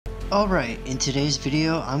Alright, in today's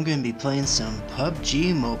video I'm going to be playing some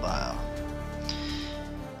PUBG Mobile.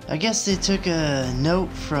 I guess they took a note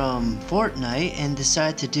from Fortnite and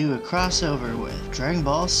decided to do a crossover with Dragon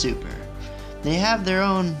Ball Super. They have their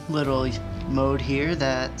own little mode here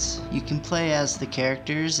that you can play as the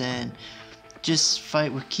characters and just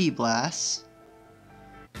fight with ki blasts.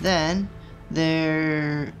 Then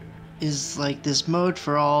there is like this mode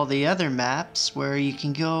for all the other maps where you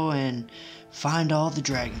can go and find all the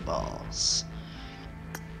Dragon Balls.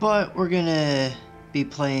 But we're gonna be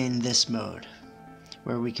playing this mode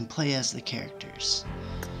where we can play as the characters.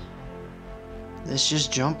 Let's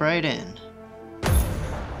just jump right in.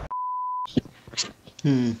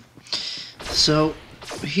 So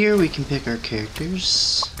here we can pick our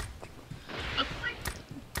characters.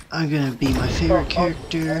 I'm gonna be my favorite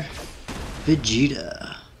character,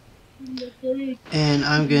 Vegeta. And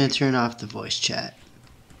I'm gonna turn off the voice chat.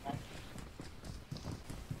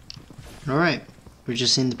 Alright, we're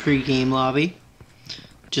just in the pre-game lobby,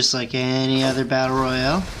 just like any other battle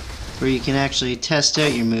royale, where you can actually test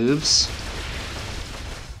out your moves,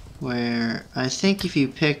 where I think if you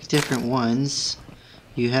pick different ones,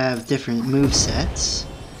 you have different move sets,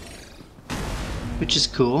 which is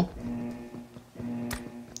cool.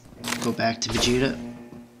 Go back to Vegeta.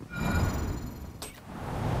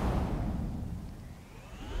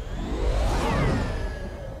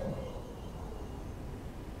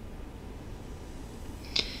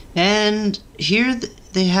 And here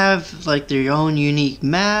they have like their own unique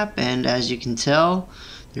map, and as you can tell,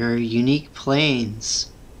 there are unique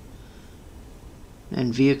planes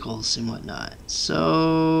and vehicles and whatnot.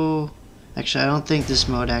 So actually I don't think this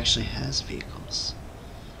mode actually has vehicles.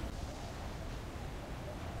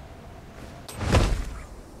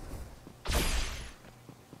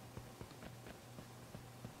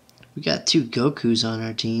 We got two Gokus on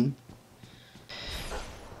our team.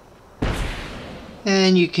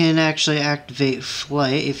 And you can actually activate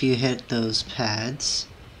flight if you hit those pads.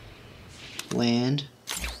 Land.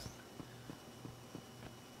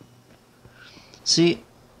 See,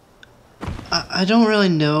 I don't really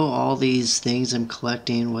know all these things I'm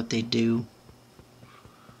collecting, what they do.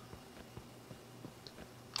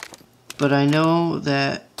 But I know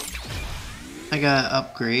that I gotta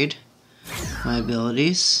upgrade my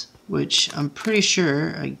abilities, which I'm pretty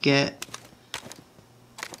sure I get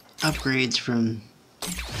upgrades from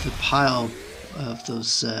the pile of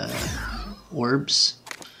those orbs.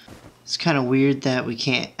 It's kind of weird that we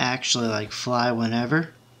can't actually like fly whenever,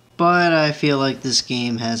 but I feel like this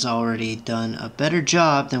game has already done a better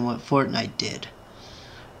job than what Fortnite did,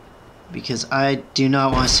 because I do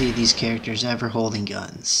not want to see these characters ever holding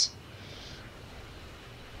guns.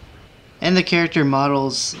 And the character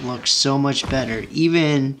models look so much better,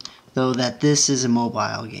 even though that this is a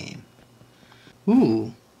mobile game.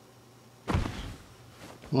 Ooh.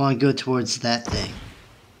 I want to go towards that thing.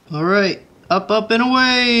 Alright, up, up, and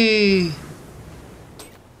away!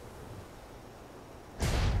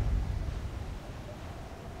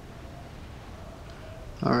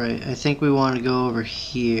 Alright, I think we want to go over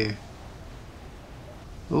here.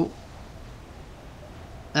 Oh.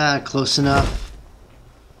 Ah, close enough.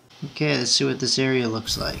 Okay, let's see what this area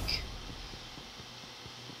looks like.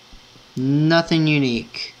 Nothing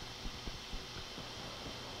unique.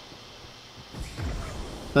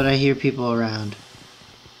 But I hear people around.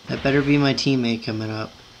 That better be my teammate coming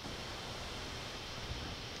up.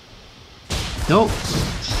 Nope.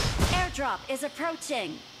 Airdrop is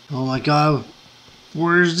approaching. Oh my god.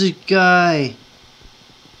 Where's the guy?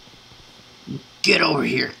 Get over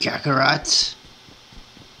here, Kakarot.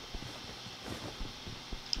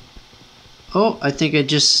 Oh, I think I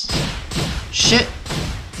just... Shit.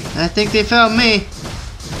 I think they found me.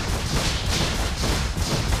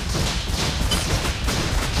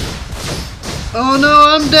 Oh no,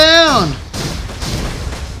 I'm down!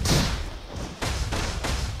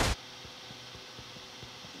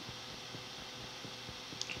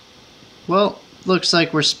 Well, looks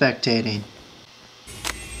like we're spectating.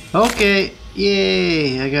 Okay,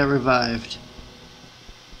 yay, I got revived.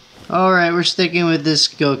 Alright, we're sticking with this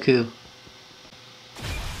Goku.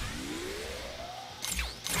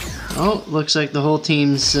 Oh, looks like the whole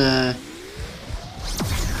team's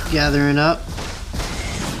gathering up.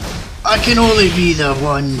 I can only be the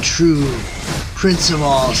one true Prince of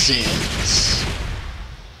all sins.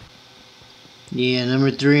 Yeah, number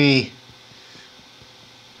 3.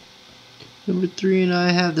 Number 3 and I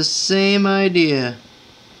have the same idea.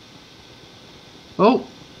 Oh!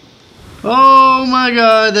 Oh my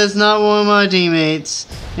god, that's not one of my teammates.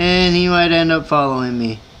 And he might end up following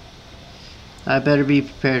me. I better be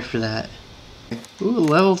prepared for that. Ooh,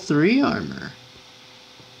 level 3 armor.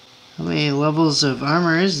 How many levels of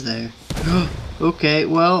armor is there? Okay,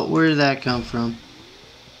 well, where did that come from?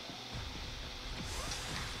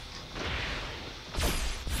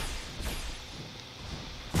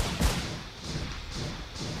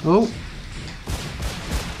 Oh.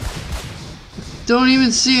 Don't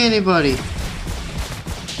even see anybody.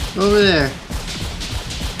 Over there.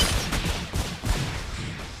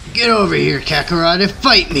 Get over here, Kakarot, and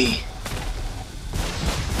fight me.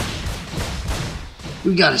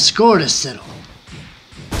 We got a score to settle.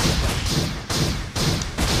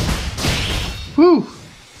 Whew.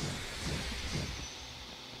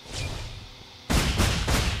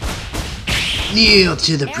 Kneel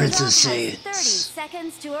to the Princess Airdrop has 30 Saiyans.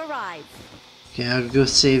 seconds to arrive. Okay, I'll go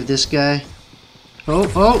save this guy.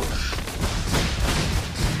 Oh, oh!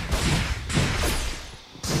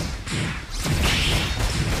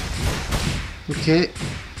 Okay.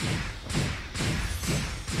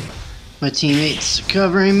 My teammates are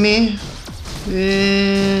covering me.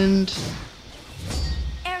 And...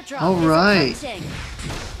 Airdrop Alright. is approaching.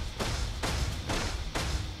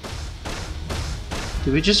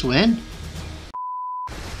 Did we just win?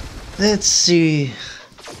 Let's see.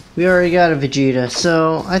 We already got a Vegeta,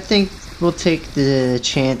 so I think we'll take the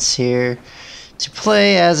chance here to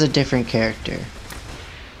play as a different character.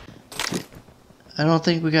 I don't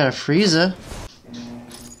think we got a Frieza.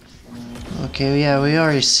 Okay, yeah, we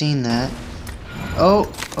already seen that.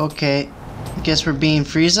 Oh, okay. I guess we're being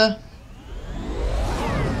Frieza?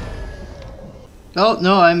 Oh,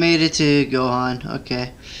 no, I made it to Gohan.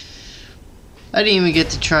 Okay. I didn't even get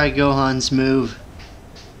to try Gohan's move.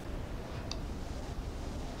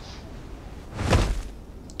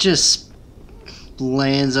 Just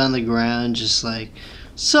lands on the ground, just like,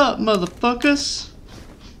 sup, motherfuckers?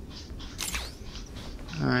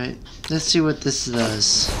 Alright, let's see what this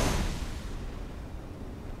does.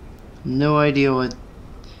 No idea what...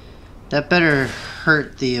 That better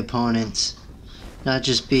hurt the opponents. Not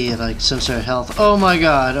just be like some sort of health. Oh my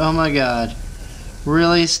god, oh my god.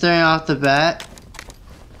 Really? Staring off the bat?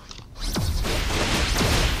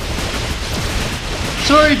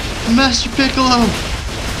 Sorry, Master Piccolo!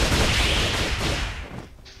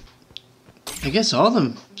 I guess all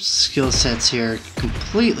the skill sets here are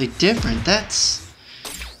completely different. That's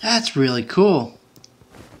really cool.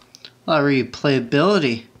 A lot of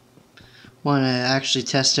replayability. Want to actually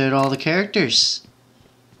test out all the characters.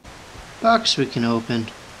 Box we can open.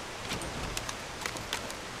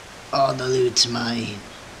 All the loot's mine.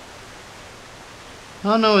 I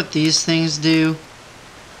don't know what these things do,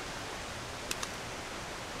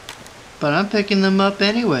 but I'm picking them up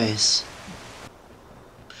anyways.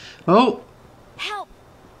 Oh! Help!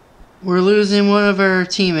 We're losing one of our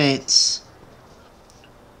teammates.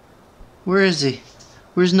 Where is he?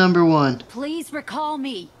 Where's number one? Please recall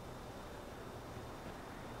me.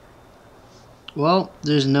 Well,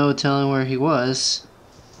 there's no telling where he was.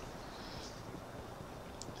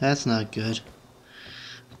 That's not good.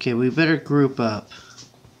 Okay, we better group up.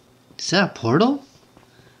 Is that a portal?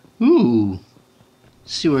 Ooh.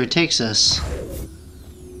 Let's see where it takes us.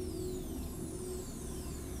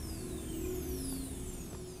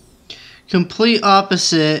 Complete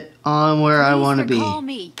opposite on where I want to be. Recall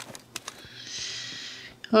me.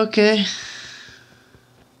 Okay.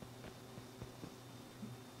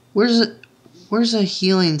 Where's a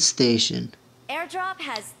healing station? Airdrop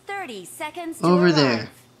has 30 seconds to Over arrive. there.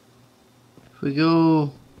 If we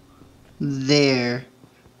go there,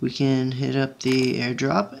 we can hit up the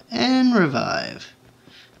airdrop and revive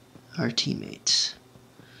our teammates.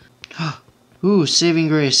 Ooh, saving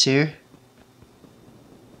grace here.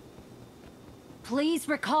 Please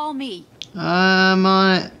recall me. I'm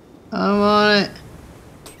on it. I'm on it.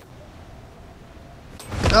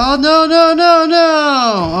 Oh, no, no, no,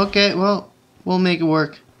 no! Okay, well, we'll make it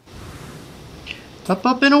work. Up,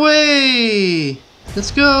 up, and away!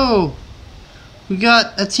 Let's go! We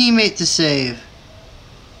got a teammate to save.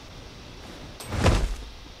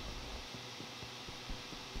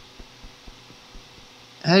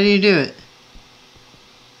 How do you do it?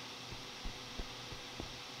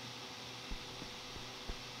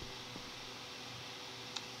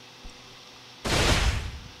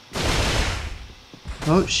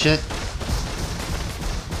 Oh, shit.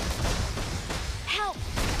 Help!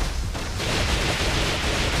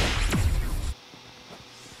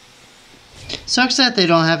 Sucks that they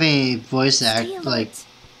don't have any voice Stay act alert. like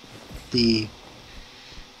the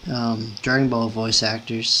Dragon Ball voice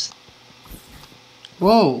actors.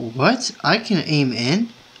 Whoa, what? I can aim in?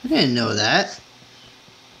 I didn't know that.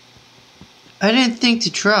 I didn't think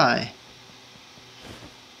to try.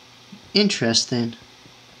 Interesting.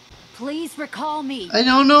 Please recall me. I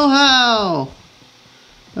don't know how.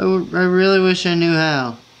 I really wish I knew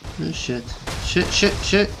how. Oh shit. Shit, shit,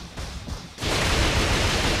 shit.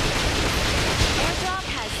 Airdrop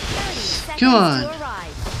has 30 Come seconds on. to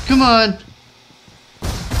arrive. Come on.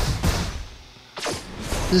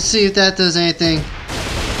 Let's see if that does anything.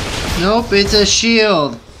 Nope, it's a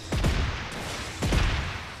shield.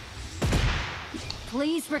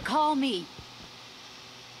 Please recall me.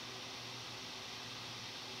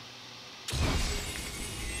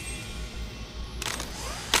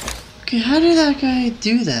 Okay, how did that guy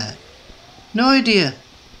do that? No idea.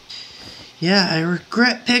 Yeah, I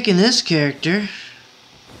regret picking this character.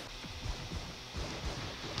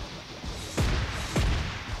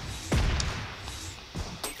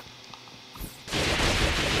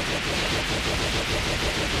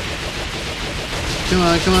 Come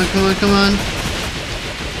on, come on, come on, come on.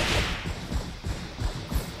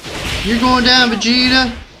 You're going down,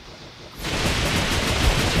 Vegeta.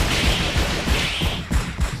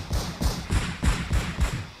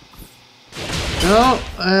 Oh,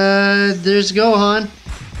 there's Gohan.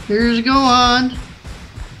 Here's Gohan.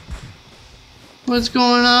 What's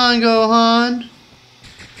going on, Gohan?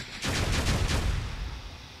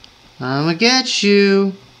 I'ma get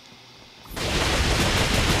you.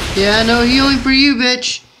 Yeah, no healing for you,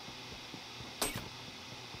 bitch.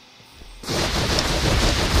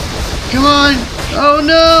 Come on. Oh,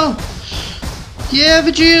 no. Yeah,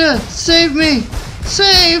 Vegeta. Save me.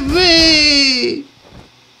 Save me.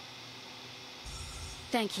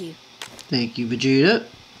 Thank you. Thank you, Vegeta.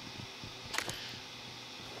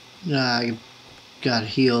 I gotta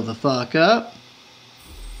heal the fuck up.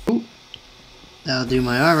 Ooh. That'll do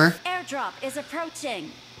my armor. Airdrop is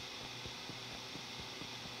approaching.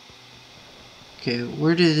 Okay,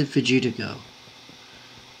 where did Vegeta go?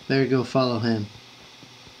 Better go follow him.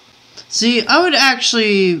 See, I would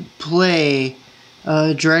actually play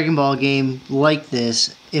a Dragon Ball game like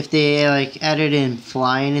this if they like added in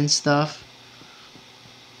flying and stuff.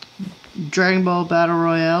 Dragon Ball Battle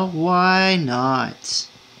Royale, why not?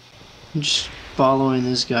 I'm just following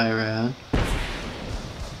this guy around.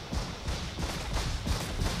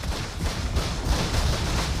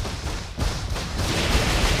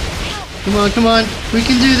 Come on, come on. We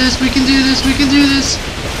can do this, we can do this, we can do this.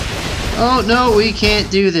 Oh, no, we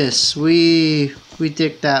can't do this. We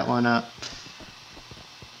dicked that one up.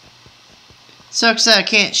 Sucks that I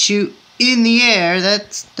can't shoot in the air.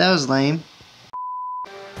 That was lame.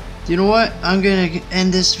 You know what? I'm gonna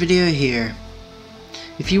end this video here.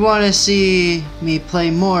 If you want to see me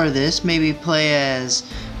play more of this, maybe play as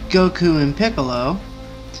Goku and Piccolo,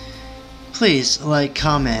 please like,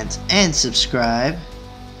 comment, and subscribe.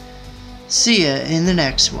 See ya in the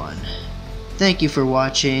next one. Thank you for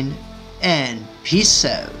watching, and peace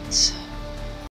out.